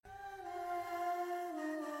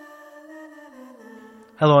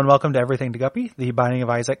Hello and welcome to Everything to Guppy, the Binding of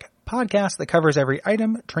Isaac podcast that covers every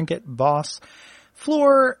item, trinket, boss,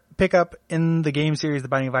 floor, pickup in the game series The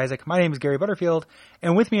Binding of Isaac. My name is Gary Butterfield,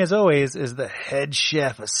 and with me as always is the head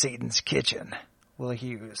chef of Satan's Kitchen, Will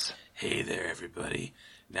Hughes. Hey there, everybody.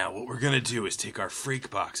 Now what we're going to do is take our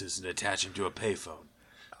freak boxes and attach them to a payphone.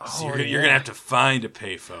 So you're going to have to find a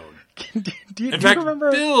payphone. In fact,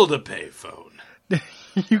 build a payphone.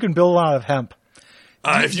 You can build one out of hemp.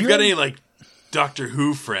 If you've got any, Doctor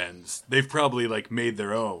Who friends, they've probably, made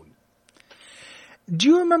their own. Do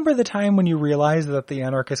you remember the time when you realized that the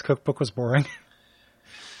Anarchist Cookbook was boring?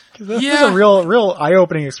 Because this was a real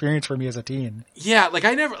eye-opening experience for me as a teen. Yeah,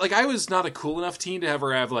 I was not a cool enough teen to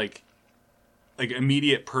ever have,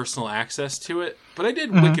 immediate personal access to it. But I did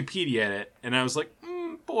Wikipedia it, and I was like,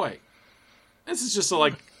 boy, this is just a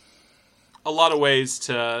lot of ways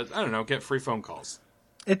to, get free phone calls.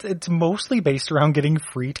 It's mostly based around getting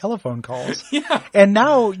free telephone calls. Yeah. And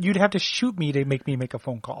now you'd have to shoot me to make me make a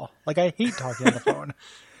phone call. I hate talking on the phone.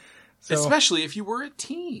 So, especially if you were a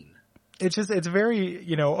teen. It's very,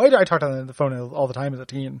 I talked on the phone all the time as a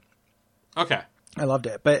teen. Okay. I loved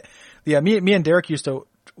it. But yeah, me and Derek used to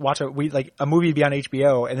watch a movie would be on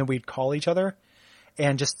HBO, and then we'd call each other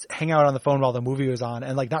and just hang out on the phone while the movie was on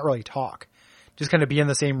and not really talk. Just kind of be in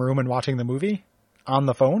the same room and watching the movie on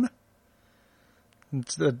the phone.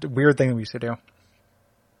 It's a weird thing that we used to do.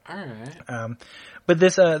 All right. But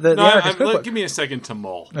this, give me a second to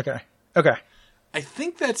mull. Okay. I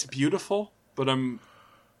think that's beautiful, but I'm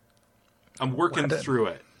working through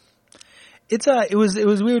it. We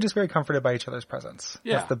were just very comforted by each other's presence.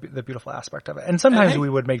 Yeah. That's the beautiful aspect of it. And sometimes we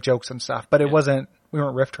would make jokes and stuff, but we weren't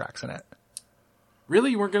riff tracks in it.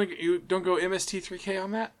 Really? You don't go MST3K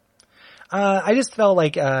on that? I just felt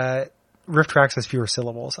like, riff tracks has fewer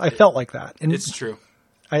syllables. I felt like that. And it's true.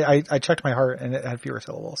 I checked my heart and it had fewer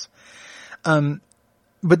syllables.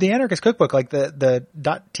 But the Anarchist Cookbook, the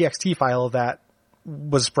 .txt file that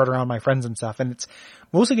was spread around my friends and stuff, and it's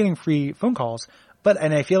mostly getting free phone calls.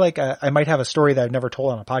 And I feel like I might have a story that I've never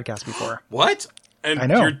told on a podcast before. What? And I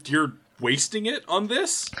know. You're wasting it on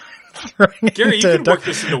this? Gary, you can work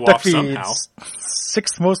this into WAF somehow.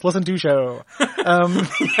 6th most listened to show.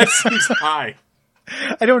 That seems high.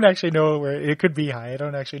 I don't actually know where it could be high. I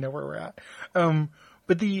don't actually know where we're at.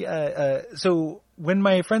 But so when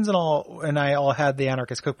my friends and I all had the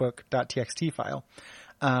Anarchist Cookbook .txt file,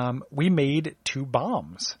 we made 2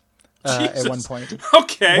 bombs, at one point.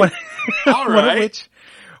 Okay. All right.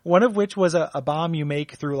 One of which was a bomb you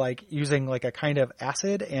make through using a kind of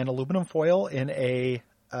acid and aluminum foil in a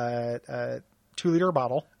 2-liter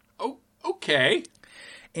bottle. Oh, okay.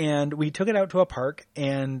 And we took it out to a park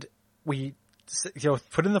and we,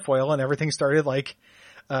 put in the foil and everything started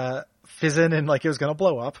fizzing and it was going to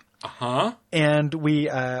blow up. Uh-huh. And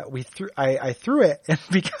I threw it, and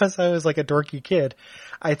because I was a dorky kid,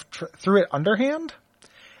 I threw it underhand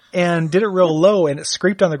and did it real low, and it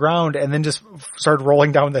scraped on the ground and then just started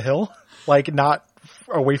rolling down the hill, not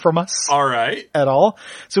away from us. All right. At all.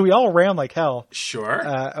 So we all ran like hell. Sure.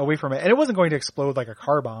 Away from it. And it wasn't going to explode like a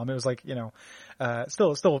car bomb. It was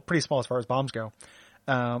still pretty small as far as bombs go.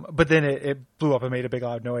 But then it blew up and made a big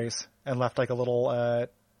loud noise and left a little,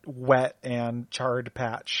 wet and charred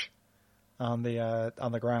patch on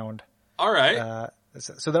the ground. All right.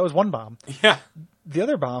 So that was one bomb. Yeah. The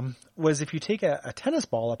other bomb was if you take a tennis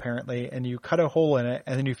ball apparently and you cut a hole in it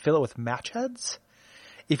and then you fill it with match heads.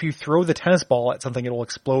 If you throw the tennis ball at something, it will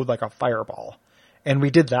explode like a fireball. And we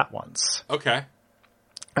did that once. Okay.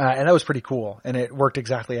 And that was pretty cool. And it worked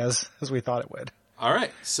exactly as we thought it would. All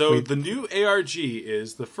right. So the new ARG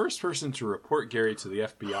is the first person to report Gary to the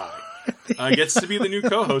FBI. Gets to be the new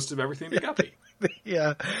co-host of Everything to Guppy.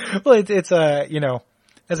 Yeah. Well, it's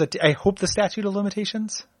I hope the statute of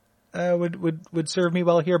limitations would serve me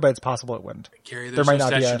well here, but it's possible it wouldn't. Gary, there's no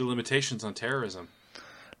statute of limitations on terrorism.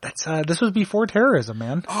 That's this was before terrorism,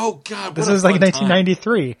 man. Oh God, this was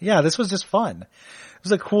 1993. Yeah, this was just fun. It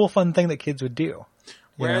was a cool, fun thing that kids would do.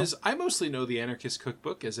 Whereas I mostly know the Anarchist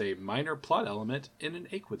Cookbook as a minor plot element in an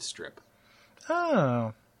Achewood strip.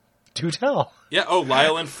 Oh, do tell. Yeah. Oh,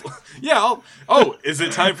 Lyle and is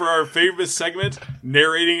it time for our famous segment,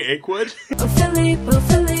 narrating Achewood? Oh Philippe,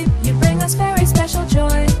 you bring us very special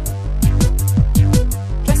joy.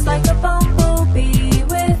 Dressed like a bumblebee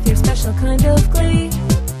with your special kind of glee.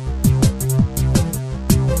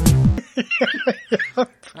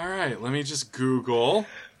 All right, let me just Google.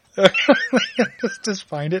 just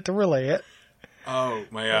find it to relay it. Oh,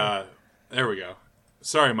 my, there we go.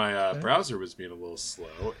 Sorry, my browser was being a little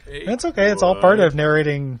slow. That's okay. It's all part of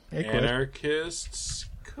narrating Achewood. Anarchist's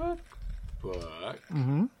Cookbook.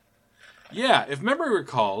 Mm-hmm. Yeah, if memory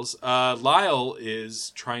recalls, Lyle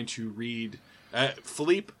is trying to read...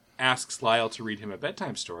 Philippe asks Lyle to read him a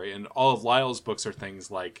bedtime story, and all of Lyle's books are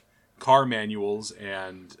things like car manuals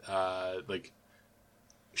and like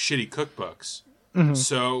shitty cookbooks. Mm-hmm.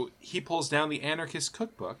 So he pulls down the Anarchist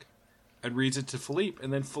Cookbook and reads it to Philippe,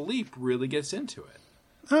 and then Philippe really gets into it.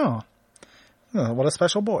 Oh, what a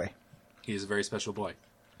special boy. He is a very special boy.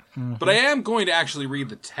 Mm-hmm. But I am going to actually read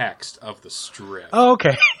the text of the strip. Oh,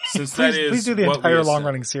 okay. Since that is please do the what we entire assume.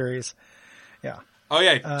 long-running series. Yeah. Oh,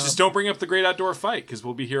 yeah. Just don't bring up the Great Outdoor Fight, because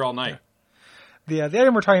we'll be here all night. The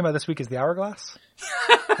item we're talking about this week is the Hourglass.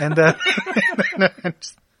 And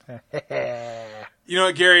you know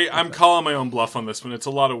what, Gary? I'm calling my own bluff on this one. It's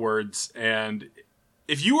a lot of words, and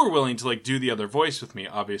if you were willing to do the other voice with me,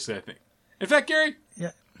 obviously, I think. In fact, Gary,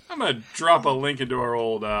 yeah. I'm gonna drop a link into our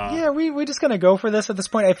old. Yeah, we're just gonna go for this at this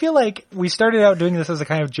point. I feel like we started out doing this as a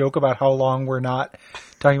kind of joke about how long we're not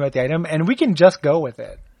talking about the item, and we can just go with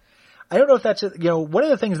it. I don't know if that's, one of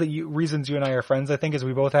the things reasons you and I are friends, I think, is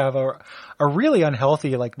we both have a really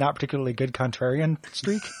unhealthy, not particularly good contrarian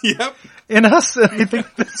streak Yep. in us. And I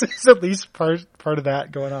think this is at least part of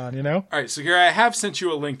that going on, All right, so Gary, I have sent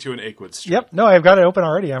you a link to an Akewood strip. Yep. No, I've got it open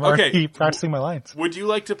already. I'm Okay. already practicing my lines. Would you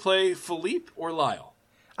like to play Philippe or Lyle?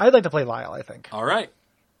 I'd like to play Lyle, I think. All right.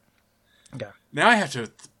 Okay. Now I have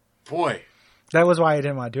to... Boy. That was why I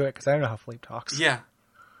didn't want to do it, because I don't know how Philippe talks. Yeah.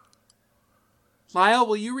 Lyle,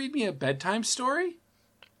 will you read me a bedtime story?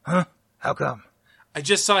 Huh? How come? I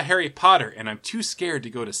just saw Harry Potter, and I'm too scared to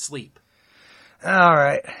go to sleep. All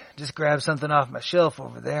right. Just grab something off my shelf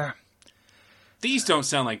over there. These don't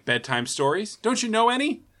sound like bedtime stories. Don't you know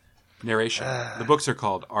any? Narration. The books are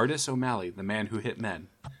called Artis O'Malley, The Man Who Hit Men,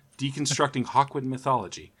 Deconstructing Hawkwood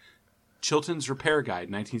Mythology, Chilton's Repair Guide,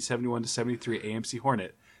 1971-73 AMC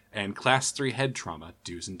Hornet, and Class 3 Head Trauma,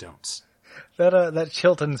 Do's and Don'ts. That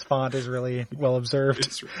Chilton's font is really well observed.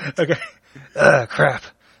 It's right. Okay. Crap.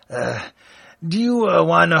 Do you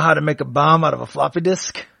want to know how to make a bomb out of a floppy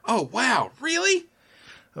disk? Oh, wow. Really?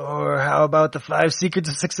 Or how about the 5 secrets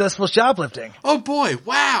of successful shoplifting? Oh, boy.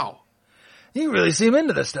 Wow. You really seem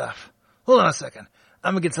into this stuff. Hold on a second.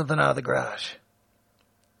 I'm gonna get something out of the garage.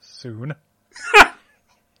 Soon.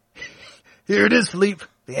 Here it is, Philippe.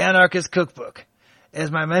 The Anarchist Cookbook. As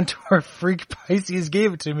my mentor, Freak Pisces,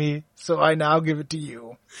 gave it to me, so I now give it to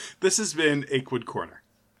you. This has been Akewood Corner.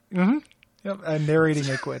 Mm-hmm. Yep, I'm narrating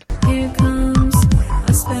Akewood. Here comes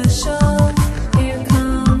a special. Here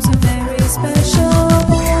comes a very special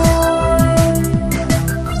boy.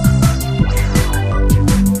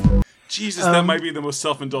 Jesus, that might be the most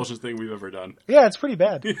self-indulgent thing we've ever done. Yeah, it's pretty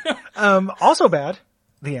bad. Also bad,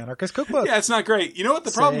 the Anarchist Cookbook. Yeah, it's not great. You know what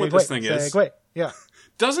the problem with this thing is? Segue. Yeah.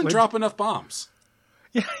 Doesn't drop enough bombs.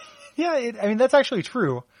 Yeah, that's actually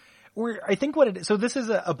true. I think what it is, so this is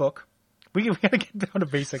a book. We gotta get down to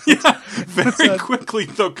basics. Yeah, very quickly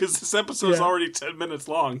though, because this episode is already 10 minutes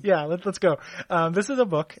long. Yeah, let's go. This is a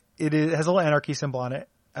book. It has a little anarchy symbol on it.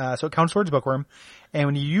 So it counts towards bookworm. And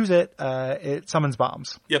when you use it, it summons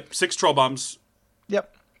bombs. Yep, 6 troll bombs.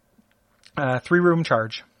 Yep. 3-room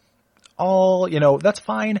charge. All, that's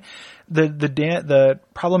fine. The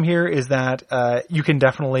problem here is that, you can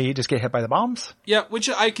definitely just get hit by the bombs. Yeah, which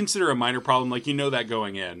I consider a minor problem. That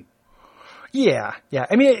going in. Yeah.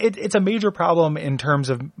 I mean, it's a major problem in terms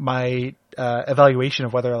of my, evaluation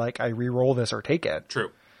of whether, I re-roll this or take it.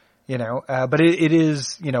 True. But it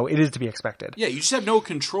is to be expected. Yeah, you just have no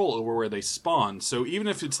control over where they spawn. So even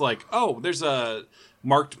if it's there's a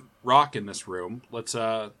marked rock in this room, let's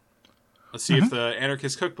see if the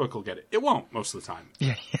Anarchist Cookbook will get it. It won't most of the time.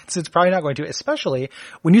 Yeah, it's probably not going to, especially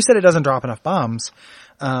when you said it doesn't drop enough bombs.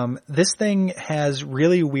 This thing has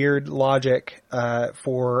really weird logic,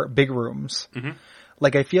 for big rooms. Mm-hmm.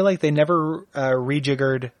 I feel like they never,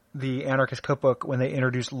 rejiggered the Anarchist Cookbook when they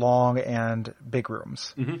introduced long and big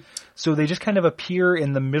rooms. Mm-hmm. So they just kind of appear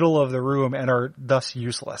in the middle of the room and are thus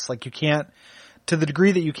useless. You can't, to the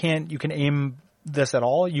degree that you can aim this at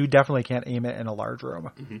all, you definitely can't aim it in a large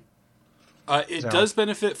room. Mm-hmm. It does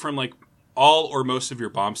benefit from all or most of your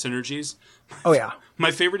bomb synergies. Oh yeah.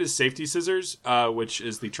 My favorite is Safety Scissors, which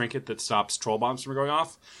is the trinket that stops troll bombs from going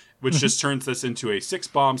off, which just turns this into a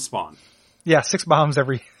 6-bomb spawn. Yeah, 6 bombs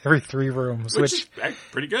every 3 rooms, which is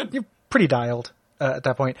pretty good. You're pretty dialed at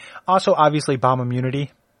that point. Also, obviously, bomb immunity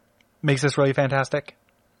makes this really fantastic.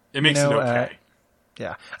 It makes it okay.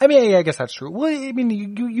 Yeah. I mean, I guess that's true. Well, I mean,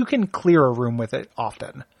 you can clear a room with it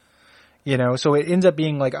often. So it ends up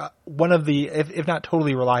being one of the, if not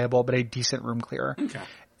totally reliable, but a decent room clearer. Okay.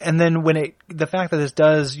 And then the fact that this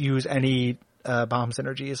does use any bomb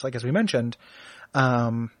synergies, as we mentioned,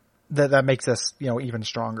 that makes this, even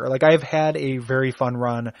stronger. Like I've had a very fun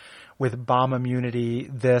run with bomb immunity,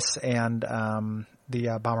 this and the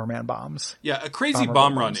Bomberman bombs. Yeah, a crazy Bomber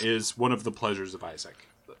bomb bombs. run is one of the pleasures of Isaac.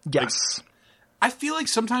 Yes. I feel like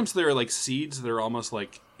sometimes there are like seeds that are almost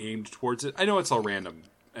like aimed towards it. I know it's all random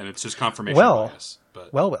and it's just confirmation bias.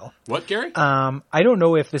 But Well. what, Gary? I don't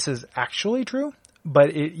know if this is actually true,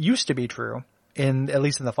 but it used to be true at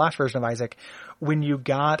least in the Flash version of Isaac. When you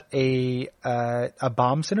got a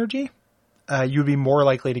bomb synergy, you'd be more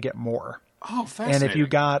likely to get more. Oh, fascinating. And if you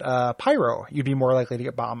got pyro, you'd be more likely to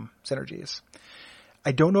get bomb synergies.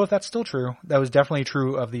 I don't know if that's still true. That was definitely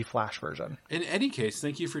true of the Flash version. In any case,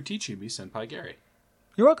 thank you for teaching me, Senpai Gary.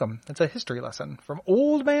 You're welcome. That's a history lesson from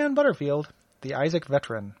Old Man Butterfield, the Isaac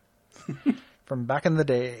veteran from back in the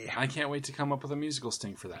day. I can't wait to come up with a musical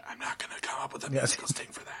sting for that. I'm not going to come up with a musical sting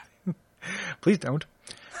for that. Please don't.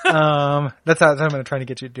 That's how I'm going to try to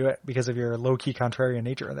get you to do it because of your low-key contrarian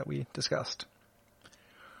nature that we discussed.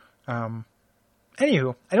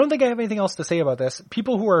 Anywho, I don't think I have anything else to say about this.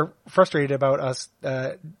 People who are frustrated about us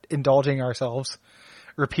indulging ourselves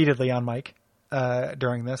repeatedly on mic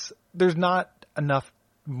during this, there's not enough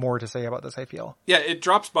more to say about this, I feel. Yeah, it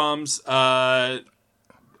drops bombs. They're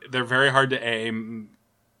very hard to aim.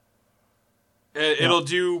 It'll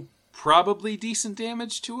do probably decent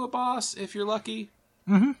damage to a boss if you're lucky.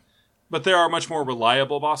 Mm-hmm. But there are much more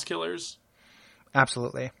reliable boss killers.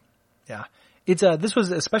 Absolutely. Yeah. It's this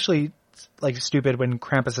was especially like stupid when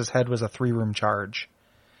Krampus's head was a 3-room charge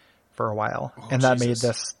for a while. And that made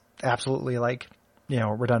this absolutely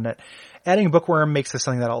redundant. Adding Bookworm makes this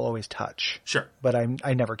something that I'll always touch. Sure. But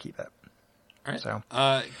I never keep it. All right. So.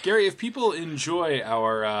 Gary, if people enjoy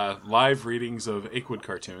our live readings of Akewood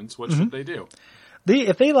cartoons, what should they do?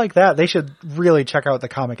 If they like that, they should really check out the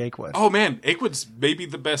comic Akewood. Oh man, Akewood's maybe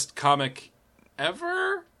the best comic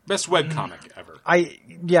ever? Best web comic ever.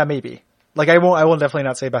 Maybe. Like I will definitely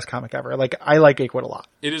not say best comic ever. Like I like Akewood a lot.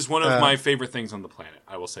 It is one of my favorite things on the planet.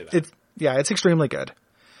 I will say that. It's extremely good.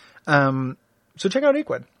 So check out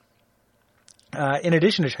Akewood. In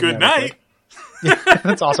addition to checking Good out night. Akewood, yeah,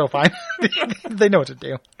 that's also fine. They know what to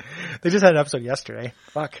do. They just had an episode yesterday.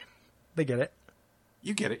 Fuck. They get it.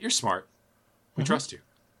 You get it. You're smart. We trust you.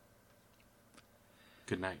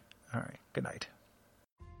 Good night. All right. Good night.